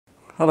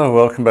Hello,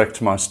 welcome back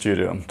to my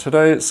studio.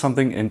 Today,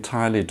 something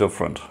entirely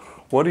different.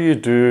 What do you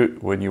do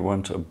when you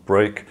want a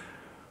break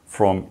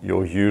from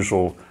your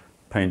usual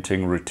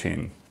painting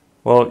routine?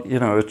 Well,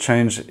 a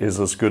change is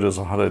as good as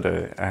a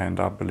holiday, and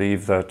I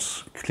believe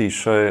that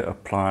cliche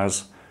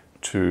applies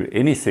to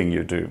anything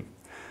you do.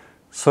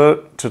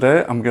 So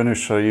today I'm going to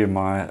show you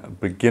my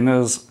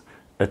beginner's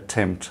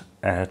attempt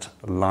at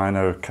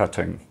lino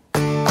cutting.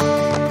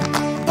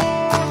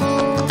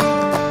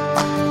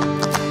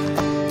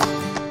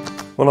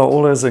 Well, I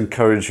always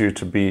encourage you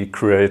to be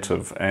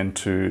creative and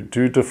to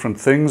do different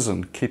things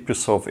and keep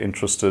yourself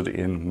interested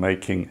in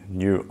making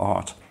new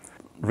art.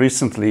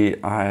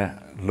 Recently, I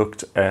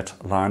looked at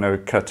lino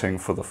cutting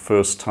for the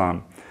first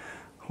time.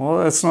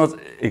 Well, that's not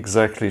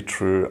exactly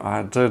true.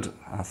 I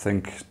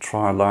think,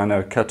 try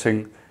lino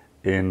cutting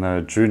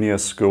in junior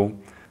school.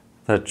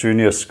 That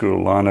junior school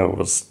lino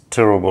was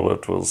terrible.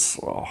 It was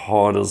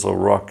hard as a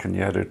rock and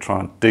you had to try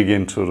and dig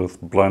into it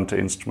with blunt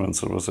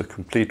instruments. It was a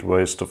complete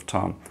waste of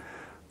time.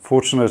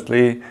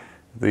 Fortunately,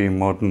 the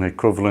modern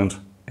equivalent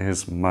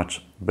is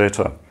much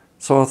better.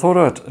 So I thought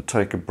I'd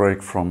take a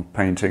break from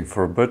painting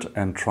for a bit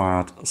and try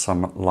out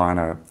some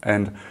lino.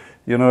 And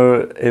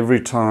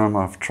every time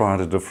I've tried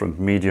a different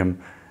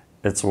medium,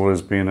 it's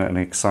always been an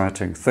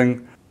exciting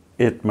thing.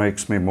 It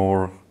makes me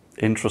more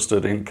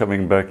interested in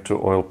coming back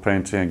to oil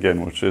painting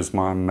again, which is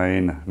my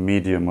main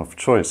medium of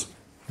choice.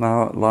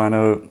 Now,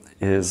 lino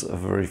is a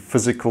very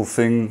physical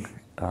thing,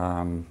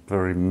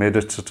 very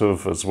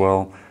meditative as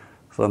well.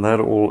 So that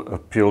all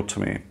appealed to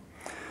me.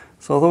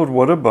 So I thought,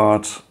 what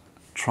about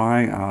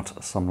trying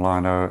out some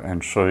lino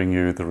and showing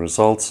you the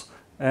results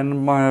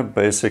and my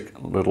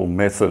basic little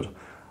method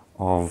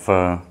of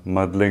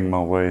muddling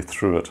my way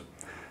through it.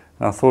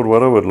 And I thought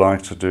what I would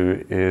like to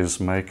do is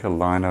make a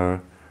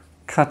lino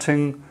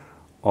cutting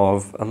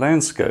of a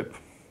landscape,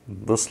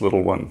 this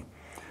little one.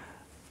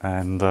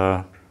 And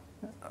I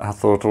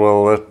thought,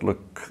 well, that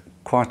looked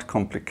quite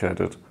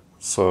complicated.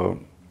 So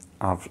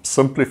I've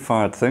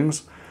simplified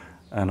things,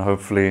 and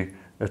hopefully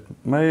it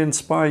may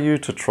inspire you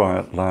to try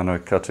lino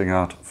cutting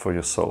out for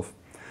yourself.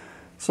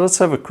 So let's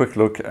have a quick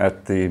look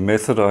at the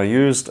method I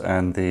used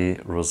and the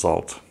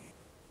result.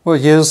 Well,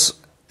 here's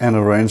an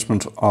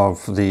arrangement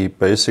of the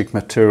basic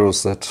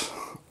materials that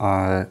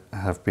I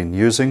have been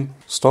using.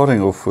 Starting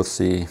off with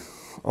the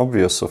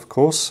obvious, of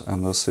course,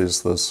 and this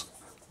is this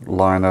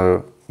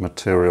lino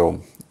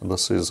material.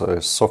 This is a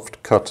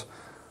soft cut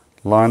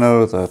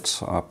lino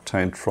that I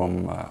obtained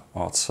from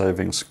Art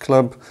Savings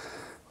Club.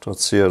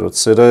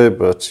 .co.za,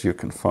 but you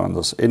can find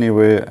this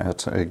anywhere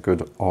at a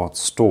good art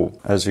store.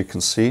 As you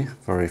can see,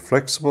 very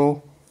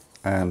flexible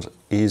and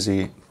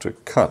easy to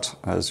cut,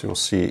 as you'll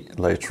see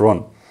later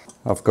on.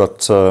 I've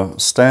got a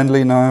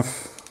Stanley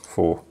knife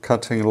for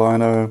cutting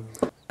lino,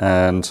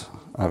 and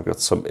I've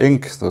got some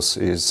ink. This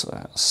is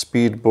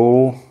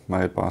Speedball,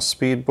 made by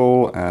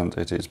Speedball, and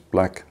it is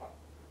black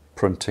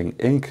printing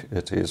ink.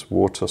 It is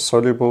water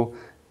soluble,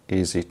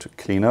 easy to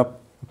clean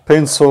up. A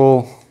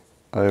pencil,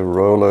 a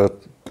roller,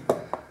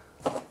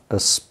 a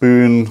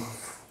spoon,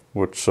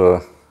 which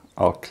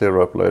I'll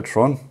clear up later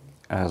on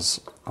as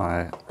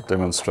I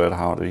demonstrate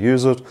how to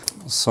use it.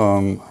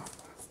 Some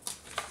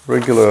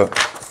regular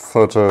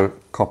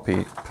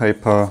photocopy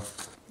paper,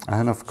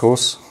 and of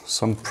course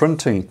some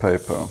printing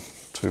paper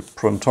to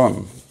print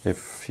on.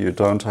 If you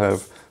don't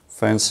have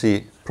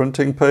fancy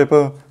printing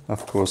paper,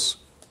 of course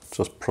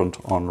just print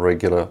on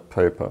regular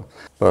paper.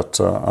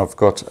 But I've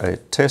got a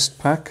test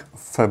pack,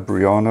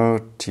 Fabriano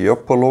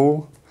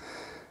Tiepolo,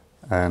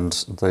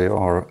 and there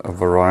are a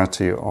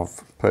variety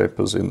of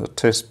papers in the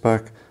test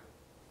pack.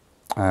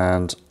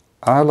 And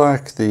I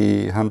like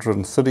the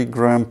 130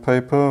 gram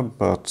paper,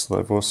 but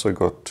they've also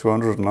got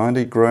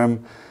 290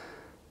 gram,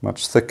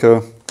 much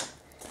thicker.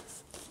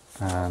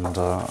 And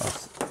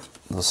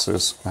this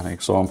is an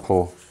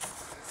example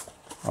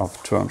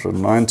of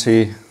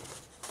 290,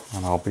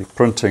 and I'll be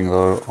printing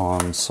though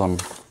on some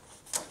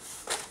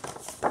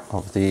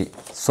of the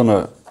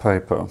thinner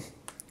paper.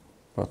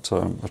 But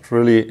it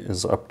really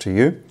is up to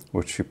you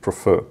which you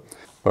prefer.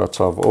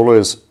 But I've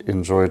always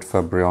enjoyed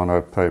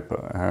Fabriano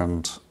paper,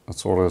 and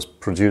it's always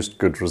produced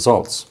good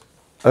results.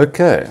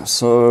 Okay,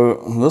 so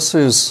this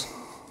is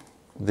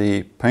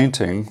the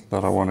painting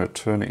that I want to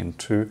turn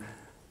into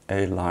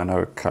a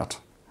lino cut.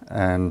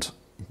 And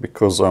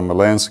because I'm a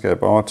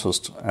landscape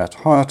artist at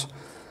heart,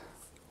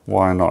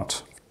 why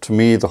not? To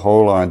me, the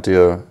whole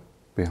idea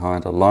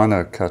behind a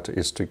lino cut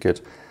is to get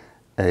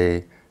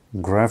a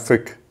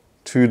graphic,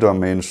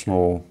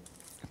 two-dimensional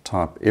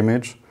type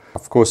image.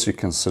 Of course, you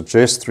can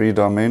suggest 3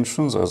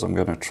 dimensions, as I'm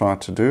going to try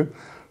to do,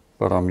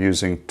 but I'm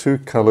using 2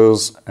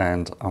 colors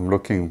and I'm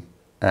looking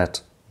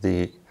at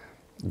the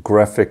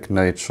graphic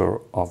nature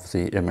of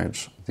the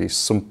image, the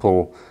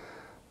simple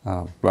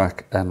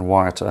black and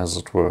white, as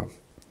it were.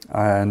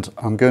 And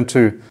I'm going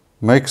to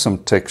make some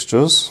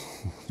textures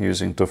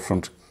using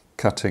different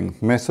cutting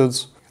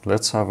methods.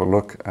 Let's have a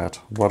look at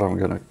what I'm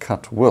going to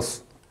cut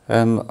with.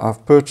 And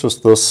I've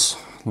purchased this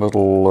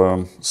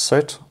little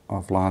set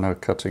of lino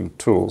cutting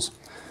tools.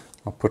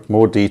 I'll put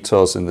more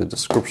details in the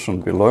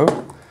description below.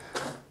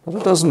 But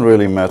it doesn't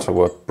really matter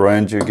what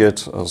brand you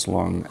get as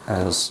long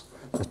as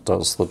it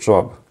does the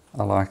job.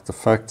 I like the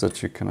fact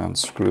that you can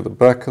unscrew the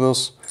back of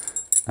this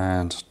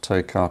and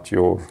take out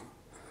your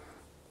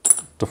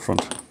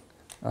different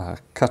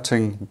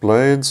cutting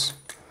blades.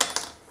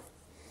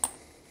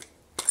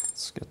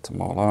 Let's get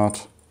them all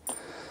out.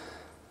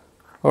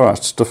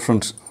 Alright,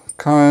 different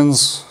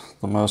kinds.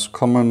 The most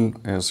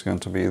common is going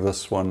to be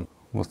this one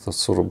with a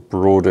sort of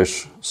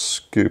broadish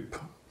scoop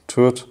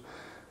to it.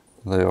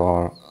 There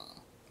are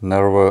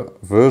narrower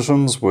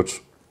versions which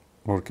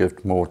will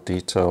give more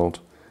detailed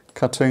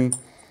cutting.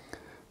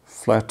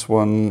 Flat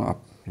one, I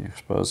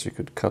suppose you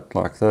could cut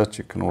like that.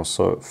 You can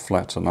also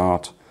flatten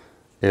out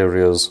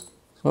areas.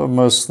 So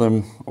most of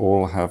them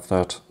all have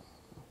that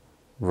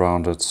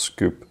rounded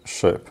scoop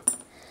shape.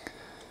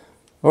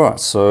 Alright,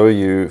 so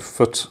you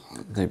fit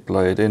the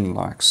blade in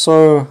like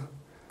so,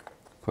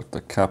 put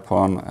the cap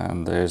on,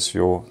 and there's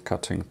your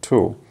cutting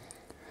tool.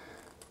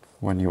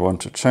 When you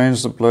want to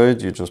change the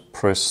blade, you just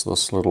press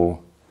this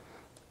little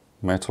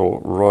metal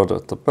rod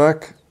at the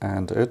back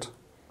and it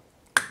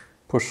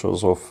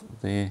pushes off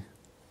the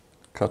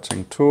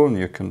cutting tool and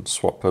you can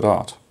swap it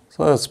out.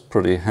 So that's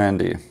pretty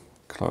handy.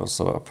 Close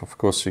it up. Of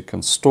course, you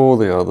can store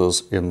the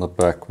others in the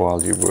back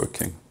while you're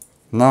working.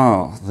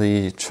 Now,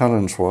 the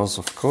challenge was,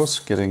 of course,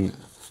 getting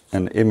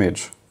an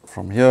image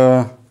from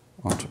here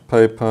onto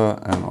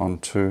paper and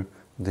onto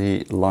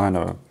the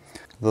LINO.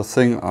 The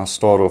thing I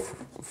start off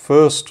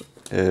first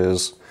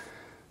is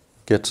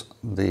get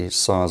the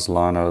size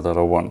LINO that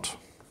I want.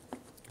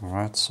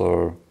 Alright,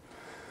 so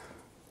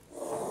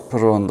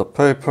put it on the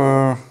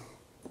paper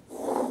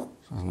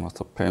and with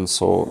a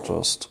pencil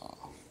just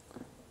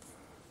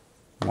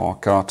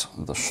mark out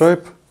the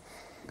shape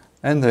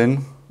and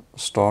then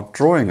start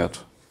drawing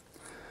it.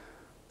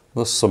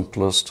 The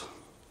simplest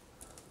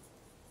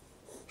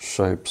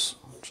shapes,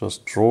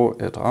 just draw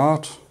it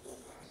out,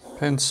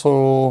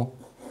 pencil,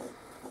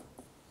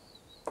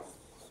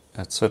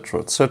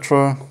 etc,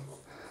 etc.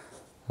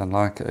 And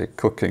like a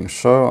cooking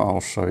show, I'll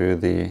show you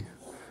the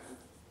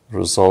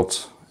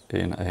result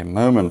in a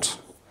moment.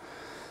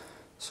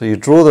 So you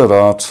draw that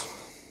out,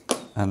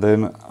 and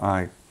then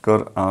I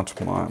got out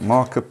my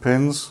marker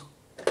pens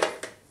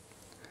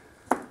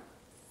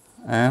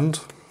and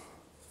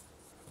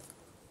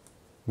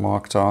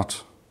marked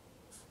out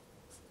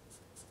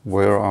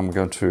where I'm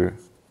going to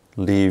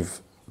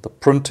leave the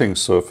printing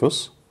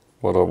surface,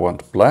 what I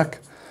want black,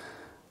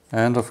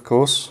 and of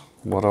course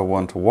what I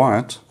want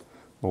white,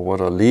 or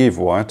what I leave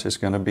white, is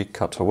going to be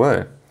cut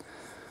away.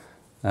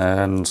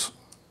 And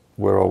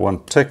where I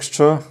want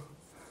texture,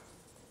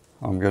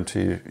 I'm going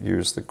to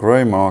use the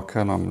grey marker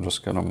and I'm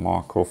just going to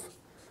mark off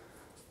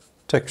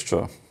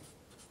texture.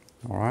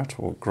 Alright,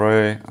 or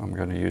grey, I'm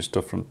going to use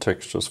different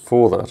textures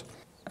for that.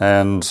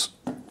 And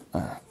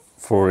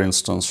for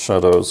instance,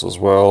 shadows as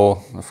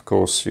well. Of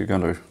course, you're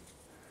going to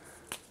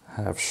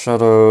have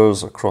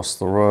shadows across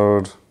the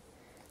road,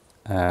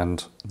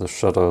 and the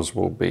shadows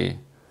will be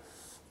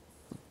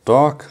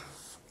dark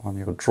on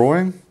your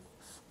drawing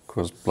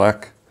because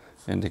black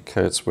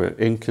indicates where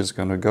ink is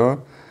going to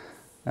go,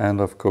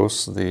 and of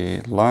course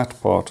the light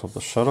part of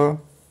the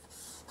shadow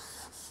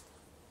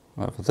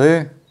over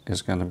there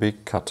is going to be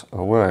cut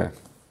away.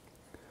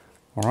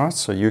 Alright,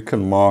 so you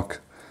can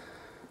mark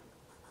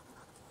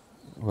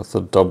with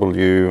a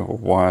W or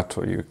white,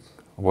 or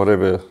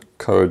whatever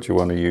code you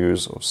want to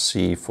use, or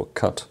C for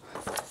cut.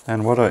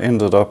 And what I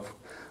ended up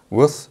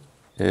with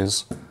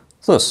is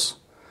this.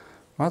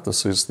 Right,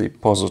 this is the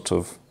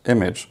positive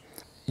image.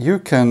 You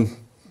can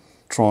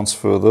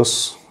transfer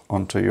this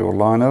onto your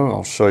LINO,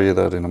 I'll show you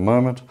that in a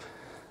moment,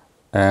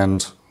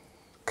 and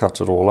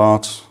cut it all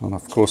out. And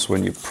of course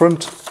when you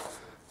print,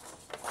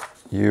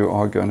 you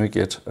are going to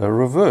get a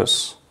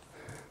reverse.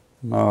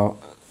 Now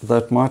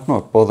that might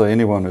not bother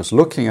anyone who's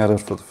looking at it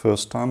for the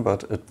first time,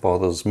 but it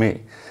bothers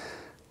me.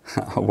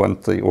 I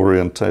want the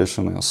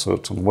orientation in a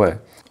certain way.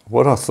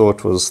 What I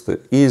thought was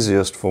the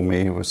easiest for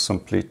me was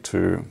simply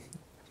to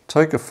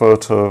take a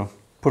photo,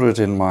 put it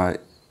in my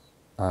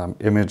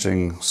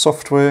imaging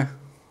software,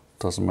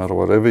 doesn't matter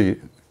whatever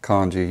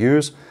kind you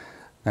use,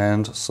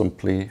 and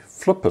simply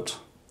flip it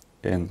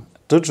in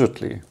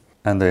digitally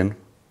and then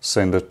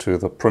send it to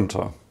the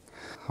printer.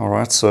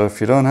 Alright, so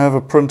if you don't have a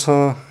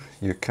printer,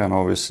 you can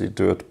obviously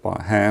do it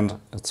by hand.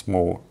 It's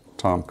more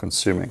time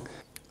consuming.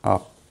 I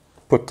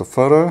put the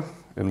photo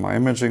in my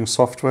imaging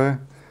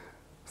software,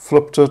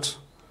 flipped it,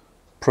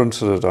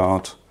 printed it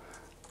out,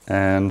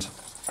 and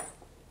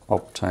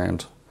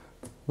obtained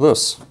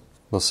this.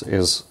 This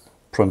is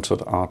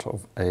printed out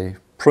of a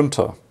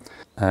printer.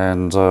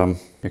 And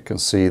you can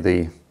see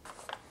the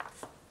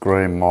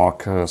grey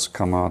marker has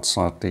come out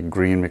slightly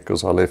green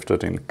because I left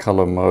it in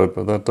color mode,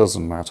 but that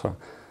doesn't matter.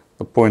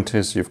 The point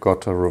is you've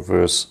got a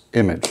reverse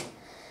image.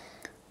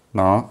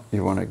 Now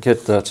you want to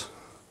get that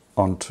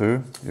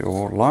onto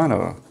your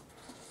LINO.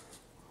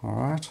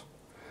 Alright,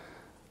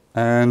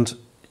 and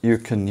you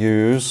can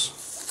use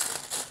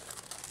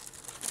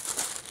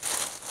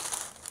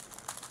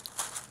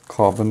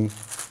carbon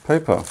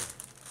paper.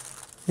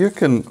 You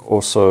can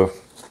also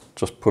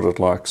just put it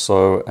like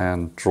so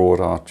and draw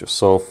it out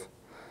yourself.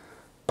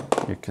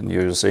 You can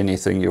use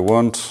anything you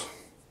want,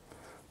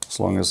 as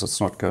long as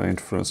it's not going to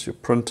influence your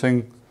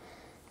printing,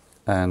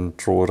 and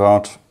draw it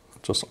out,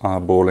 just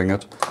eyeballing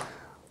it.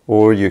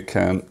 Or you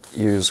can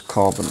use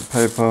carbon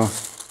paper.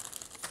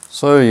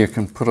 So you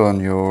can put on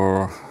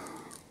your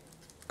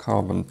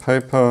carbon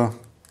paper,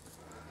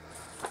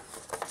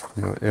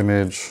 your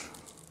image.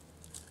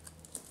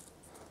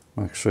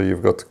 Make sure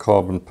you've got the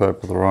carbon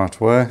paper the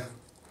right way,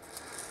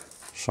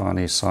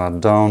 shiny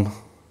side down.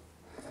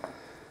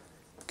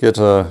 Get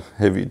a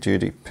heavy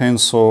duty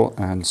pencil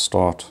and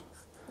start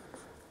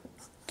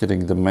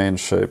getting the main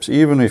shapes.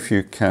 Even if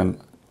you can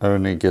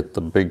only get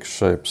the big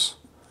shapes,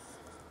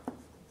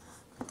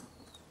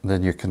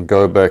 then you can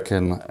go back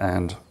in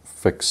and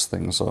fix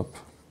things up.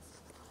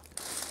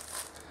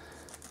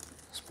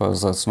 I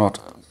suppose that's not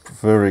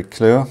very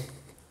clear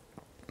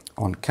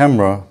on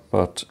camera,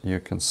 but you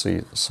can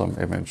see some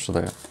image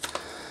there.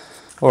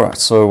 Alright,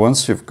 so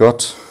once you've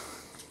got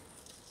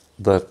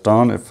that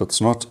down, if it's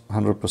not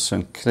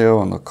 100% clear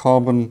on the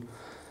carbon,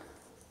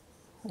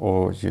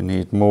 or you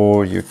need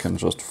more, you can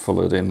just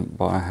fill it in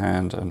by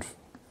hand and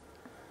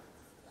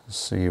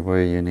see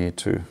where you need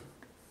to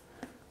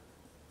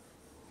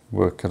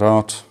work it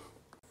out.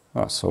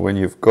 So when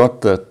you've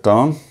got that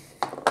down,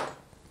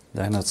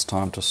 then it's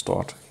time to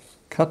start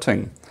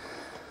cutting.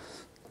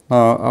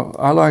 Now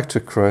I like to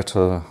create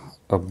a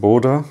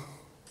border,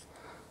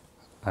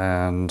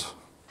 and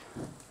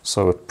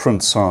so it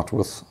prints out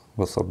with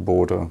a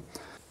border.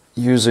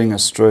 Using a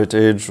straight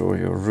edge or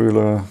your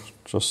ruler,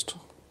 just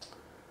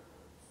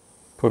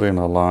put in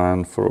a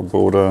line for a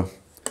border.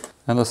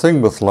 And the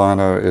thing with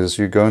LINO is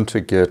you're going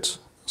to get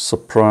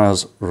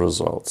surprise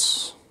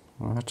results,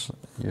 right?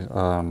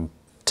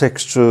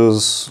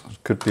 Textures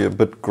could be a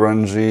bit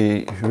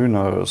grungy, who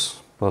knows,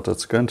 but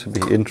it's going to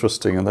be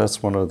interesting, and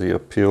that's one of the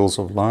appeals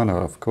of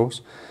LINO, of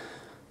course.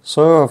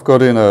 So I've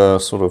got in a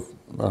sort of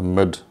a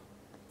mid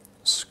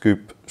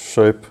scoop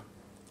shape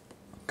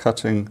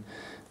cutting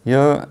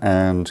here,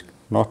 and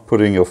not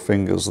putting your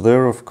fingers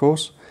there, of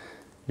course.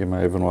 You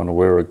may even want to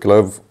wear a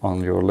glove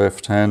on your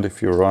left hand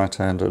if you're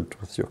right-handed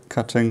with your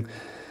cutting,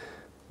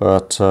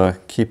 but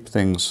keep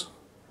things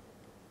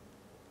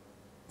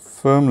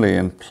firmly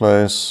in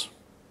place,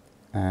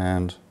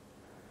 and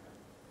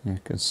you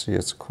can see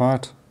it's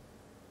quite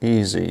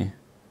easy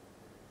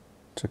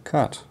to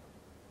cut.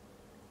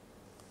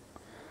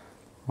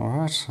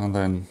 Alright, and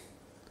then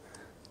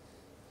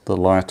the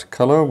light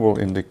color will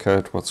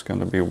indicate what's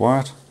going to be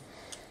white.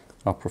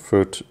 I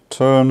prefer to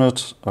turn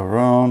it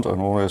around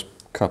and always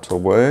cut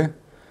away.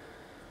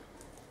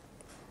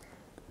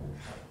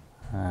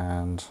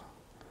 And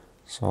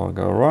so I'll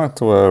go right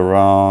the way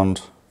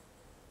around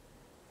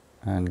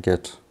and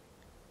get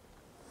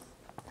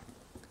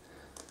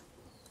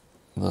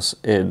this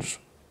edge.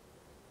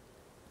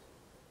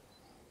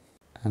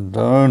 And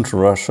don't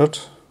rush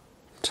it,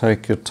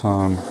 take your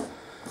time.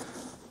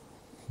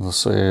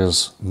 This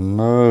is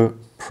no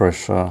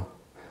pressure.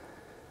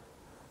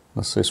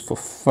 This is for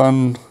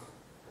fun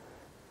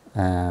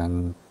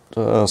and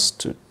just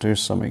to do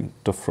something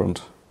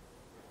different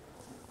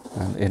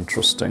and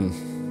interesting.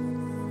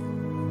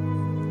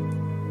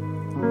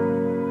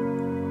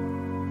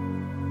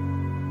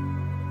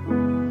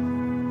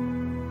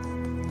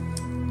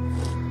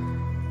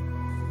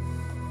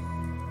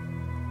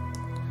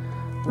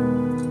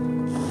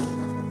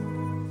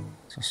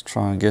 Just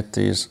try and get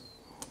these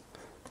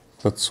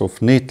bits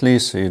off neatly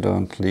so you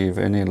don't leave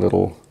any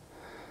little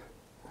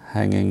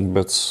hanging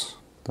bits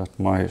that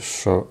might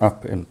show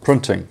up in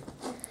printing.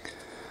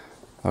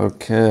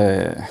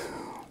 Okay,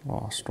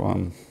 last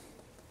one.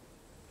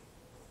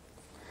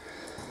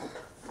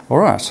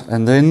 Alright,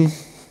 and then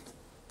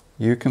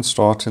you can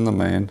start in the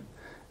main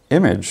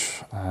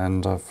image,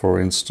 and for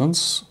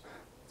instance,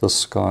 the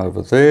sky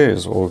over there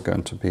is all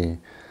going to be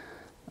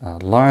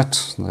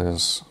light.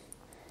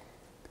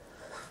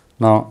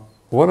 Now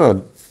what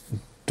I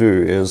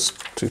do is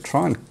to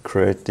try and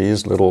create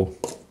these little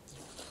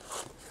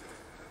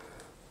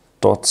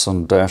dots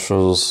and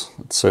dashes,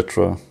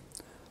 etc.,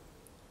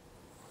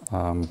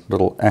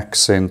 little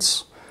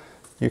accents.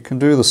 You can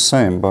do the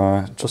same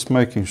by just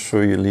making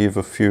sure you leave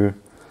a few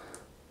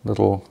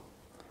little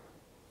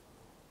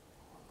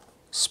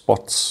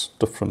spots,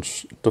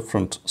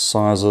 different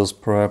sizes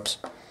perhaps,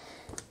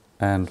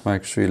 and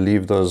make sure you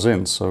leave those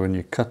in. So when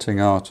you're cutting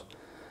out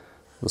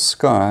the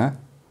sky,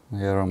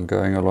 here I'm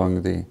going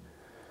along the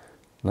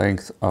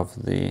length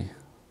of the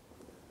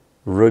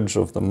ridge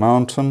of the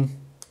mountain,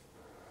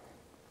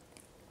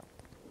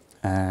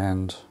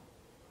 and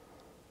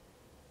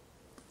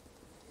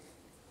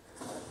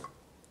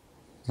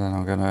then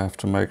I'm going to have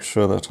to make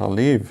sure that I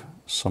leave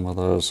some of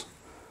those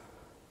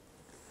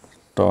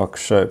dark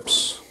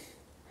shapes,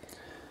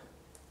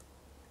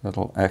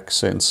 little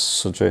accents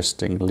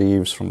suggesting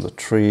leaves from the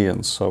tree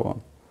and so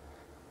on.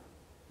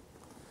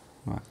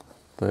 Right,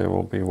 there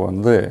will be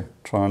one there.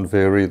 Try and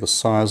vary the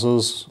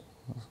sizes,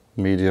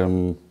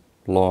 medium,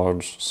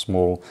 large,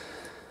 small.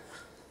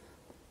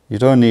 You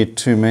don't need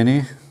too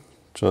many,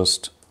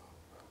 just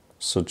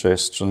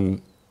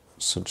suggestion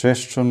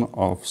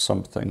of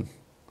something.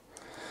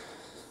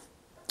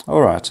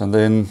 Alright, and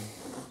then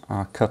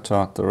I cut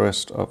out the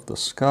rest of the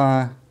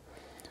sky.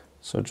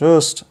 So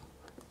just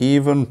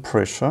even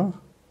pressure.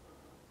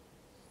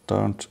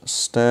 Don't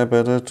stab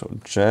at it or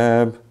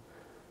jab.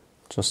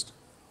 Just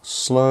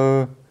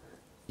slow,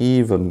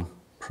 even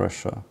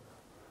pressure.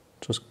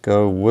 Just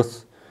go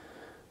with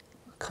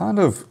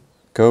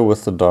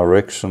the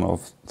direction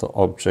of the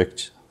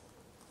object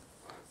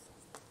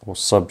or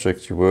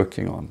subject you're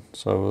working on.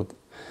 So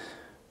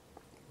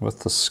with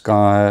the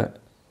sky,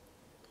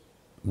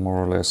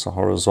 more or less a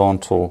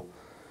horizontal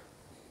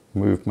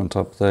movement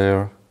up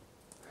there.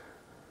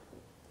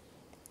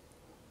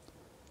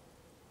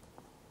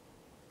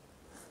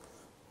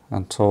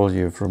 Until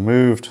you've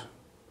removed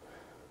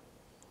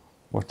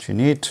what you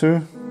need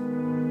to.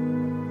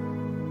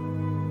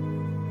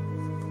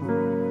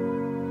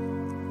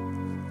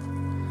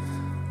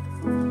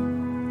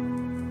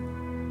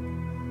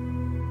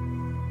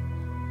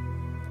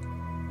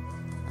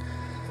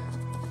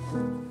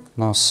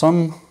 Now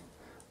some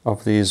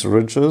of these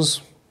ridges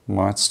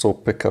might still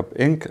pick up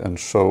ink and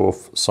show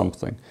off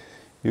something.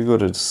 You've got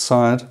to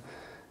decide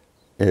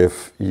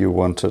if you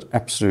want it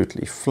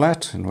absolutely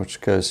flat, in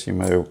which case you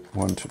may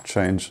want to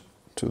change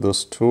to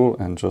this tool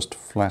and just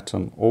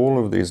flatten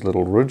all of these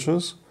little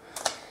ridges.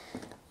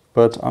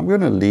 But I'm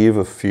going to leave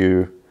a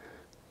few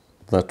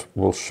that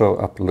will show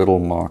up little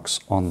marks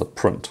on the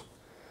print.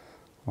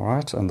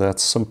 Alright, and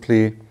that's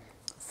simply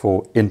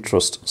for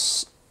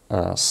interest's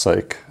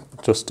sake,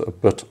 just a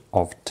bit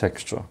of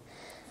texture.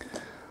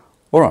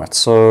 Alright,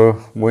 so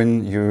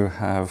when you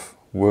have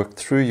worked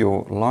through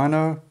your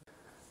lino,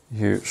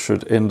 you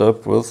should end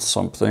up with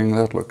something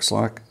that looks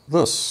like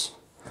this.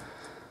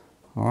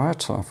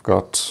 Alright, I've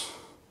got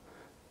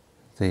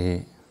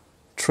the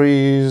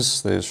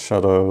trees, there's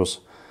shadows,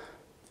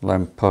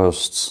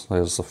 lampposts,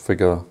 there's the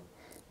figure,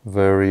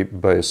 very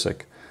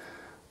basic.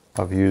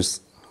 I've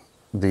used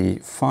the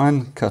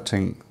fine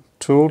cutting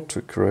tool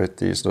to create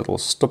these little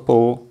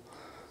stipple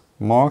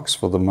marks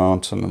for the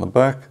mountain in the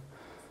back,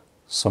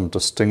 some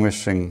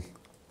distinguishing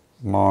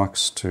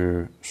marks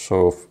to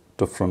show off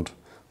different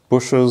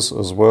bushes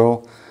as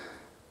well,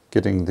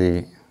 getting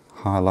the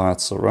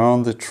highlights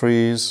around the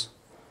trees,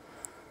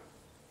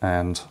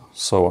 and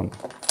so on.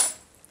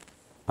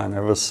 I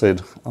never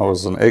said I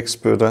was an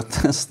expert at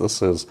this.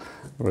 This is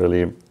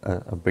really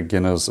a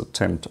beginner's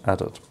attempt at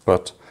it,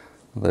 but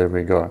there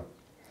we go.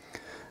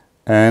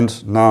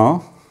 And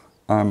now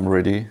I'm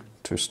ready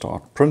to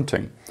start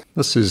printing.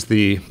 This is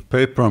the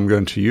paper I'm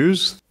going to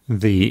use,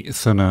 the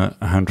thinner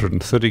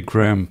 130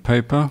 gram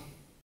paper.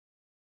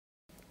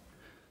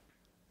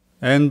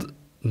 And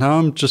now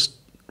I'm just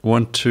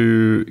want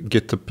to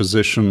get the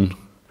position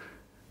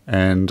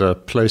and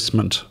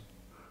placement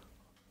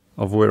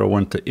of where I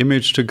want the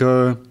image to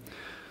go.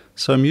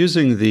 So I'm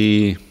using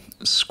the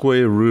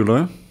square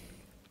ruler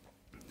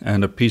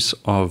and a piece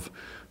of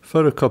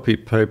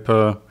photocopy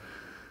paper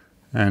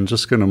and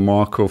just going to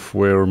mark off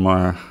where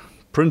my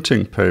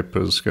printing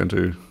paper is going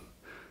to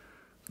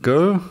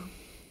go.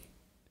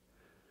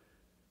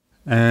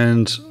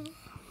 And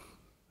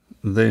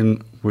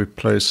then we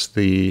place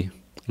the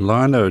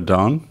lino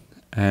down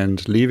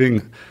and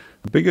leaving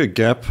a bigger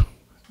gap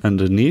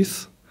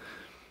underneath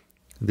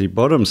the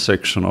bottom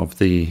section of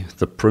the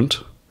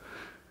print.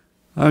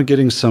 I'm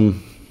getting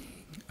some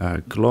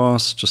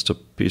glass, just a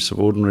piece of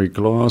ordinary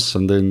glass,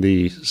 and then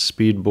the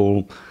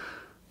Speedball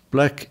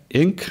black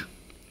ink,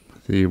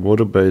 the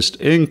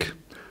water-based ink.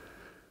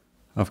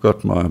 I've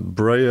got my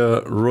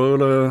brayer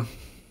roller,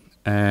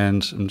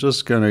 and I'm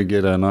just going to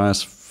get a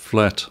nice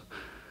flat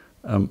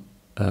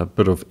a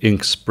bit of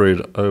ink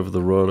spread over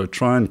the roller.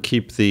 Try and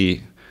keep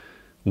the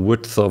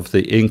width of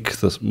the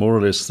ink more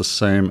or less the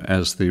same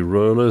as the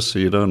roller so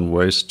you don't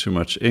waste too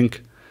much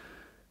ink.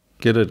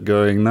 Get it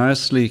going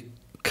nicely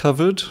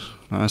covered,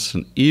 nice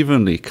and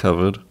evenly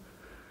covered,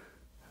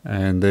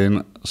 and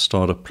then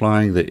start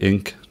applying the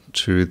ink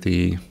to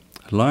the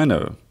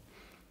lino.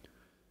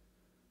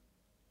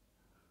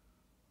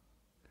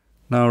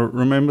 Now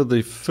remember,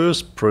 the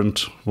first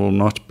print will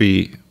not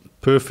be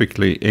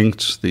perfectly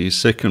inked. The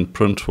second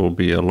print will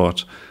be a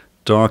lot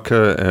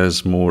darker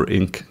as more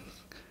ink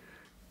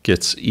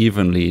gets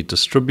evenly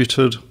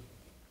distributed.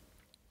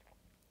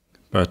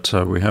 But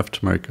we have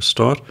to make a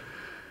start.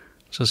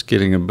 Just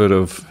getting a bit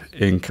of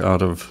ink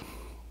out of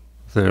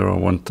there. I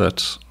want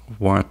that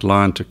white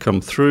line to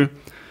come through.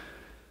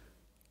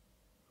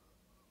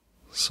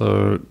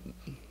 So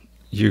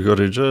you got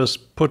to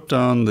just put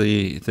down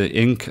the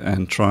ink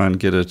and try and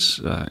get it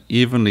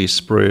evenly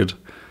spread,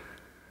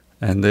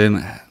 and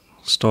then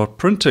start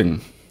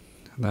printing.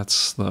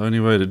 That's the only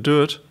way to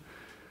do it.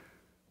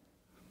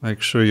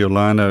 Make sure your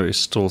lino is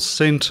still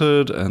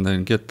centered, and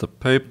then get the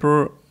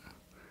paper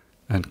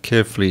and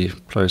carefully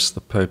place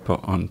the paper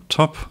on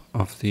top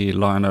of the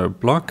lino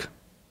block.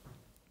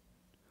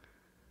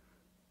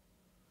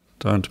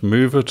 Don't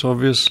move it,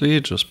 obviously,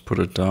 just put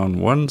it down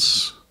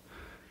once,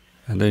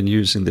 and then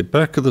using the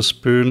back of the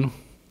spoon,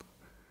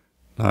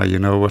 Now you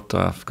know what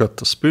I've got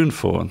the spoon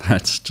for, and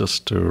that's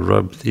just to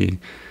rub the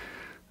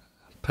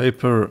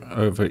paper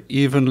over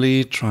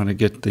evenly, trying to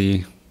get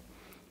a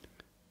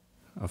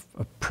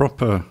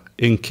proper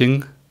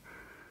inking.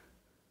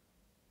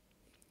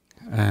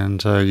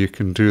 And you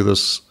can do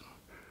this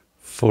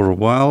for a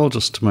while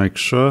just to make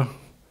sure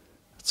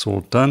it's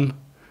all done.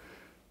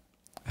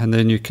 And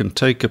then you can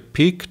take a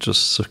peek,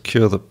 just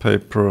secure the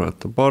paper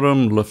at the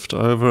bottom, lift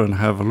over and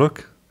have a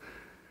look.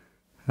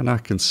 And I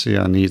can see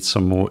I need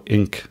some more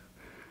ink.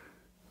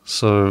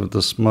 So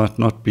this might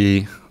not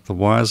be the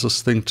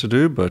wisest thing to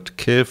do, but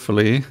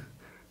carefully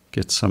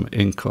get some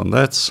ink on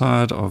that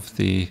side of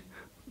the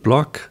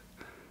block.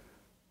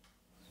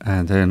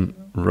 And then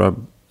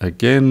rub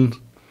again.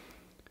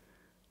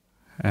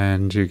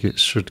 And you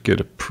should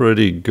get a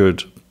pretty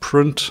good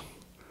print.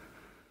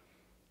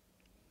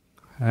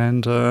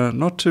 And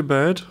not too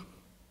bad.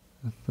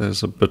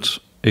 There's a bit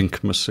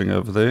ink missing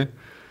over there.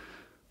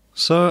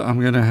 So I'm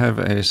going to have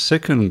a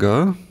second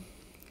go.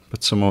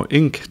 Put some more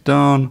ink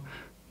down.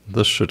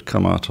 This should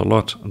come out a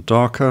lot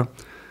darker.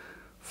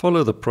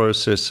 Follow the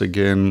process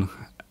again.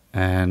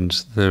 And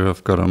there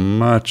I've got a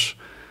much,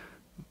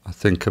 I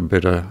think, a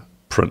better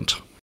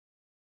print.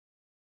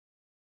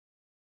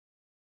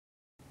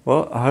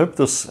 Well, I hope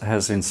this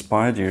has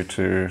inspired you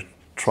to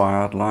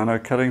try out lino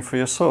cutting for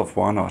yourself.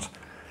 Why not?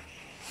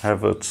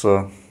 Have it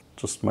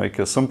just make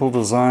a simple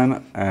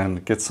design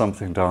and get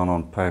something down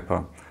on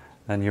paper,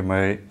 and you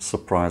may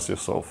surprise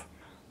yourself.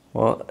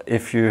 Well,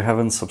 if you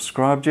haven't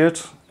subscribed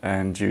yet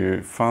and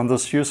you found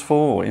this useful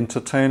or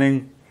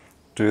entertaining,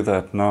 do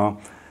that now.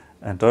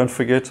 And don't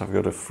forget, I've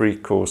got a free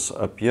course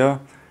up here.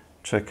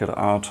 Check it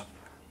out,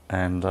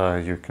 and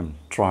you can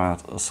try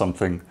out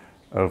something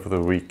over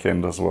the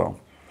weekend as well.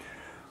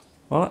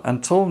 Well,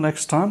 until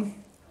next time,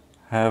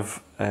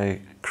 have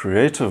a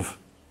creative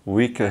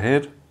week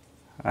ahead,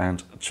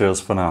 and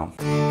cheers for now.